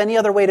couldn't think of any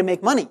other way to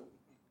make money.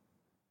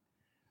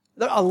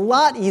 There are a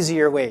lot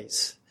easier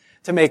ways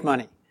to make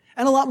money,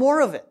 and a lot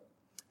more of it.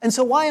 And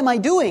so why am I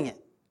doing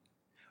it?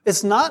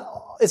 It's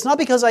not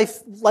because I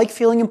like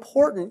feeling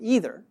important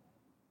either.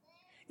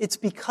 It's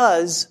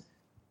because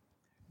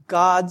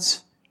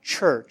God's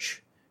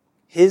church,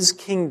 His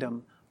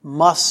kingdom,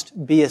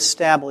 must be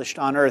established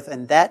on earth,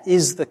 and that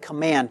is the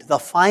command, the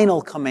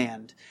final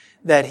command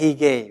that He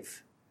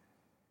gave.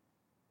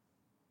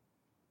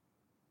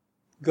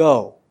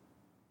 Go.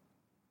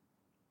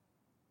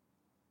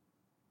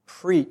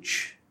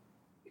 Preach.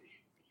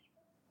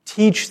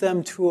 Teach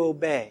them to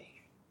obey.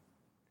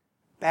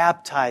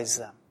 Baptize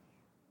them.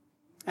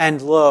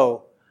 And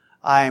lo,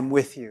 I am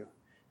with you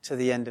to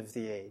the end of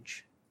the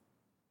age.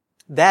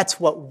 That's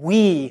what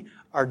we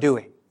are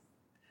doing.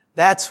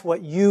 That's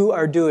what you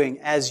are doing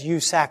as you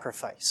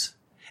sacrifice.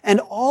 And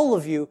all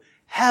of you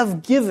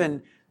have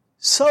given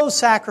so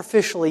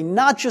sacrificially,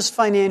 not just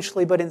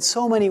financially, but in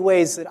so many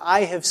ways that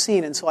I have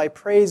seen. And so I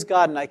praise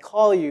God and I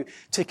call you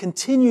to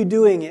continue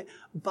doing it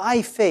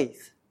by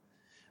faith,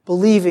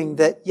 believing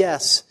that,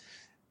 yes,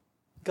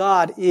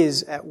 God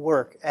is at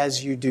work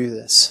as you do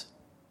this.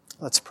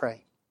 Let's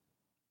pray.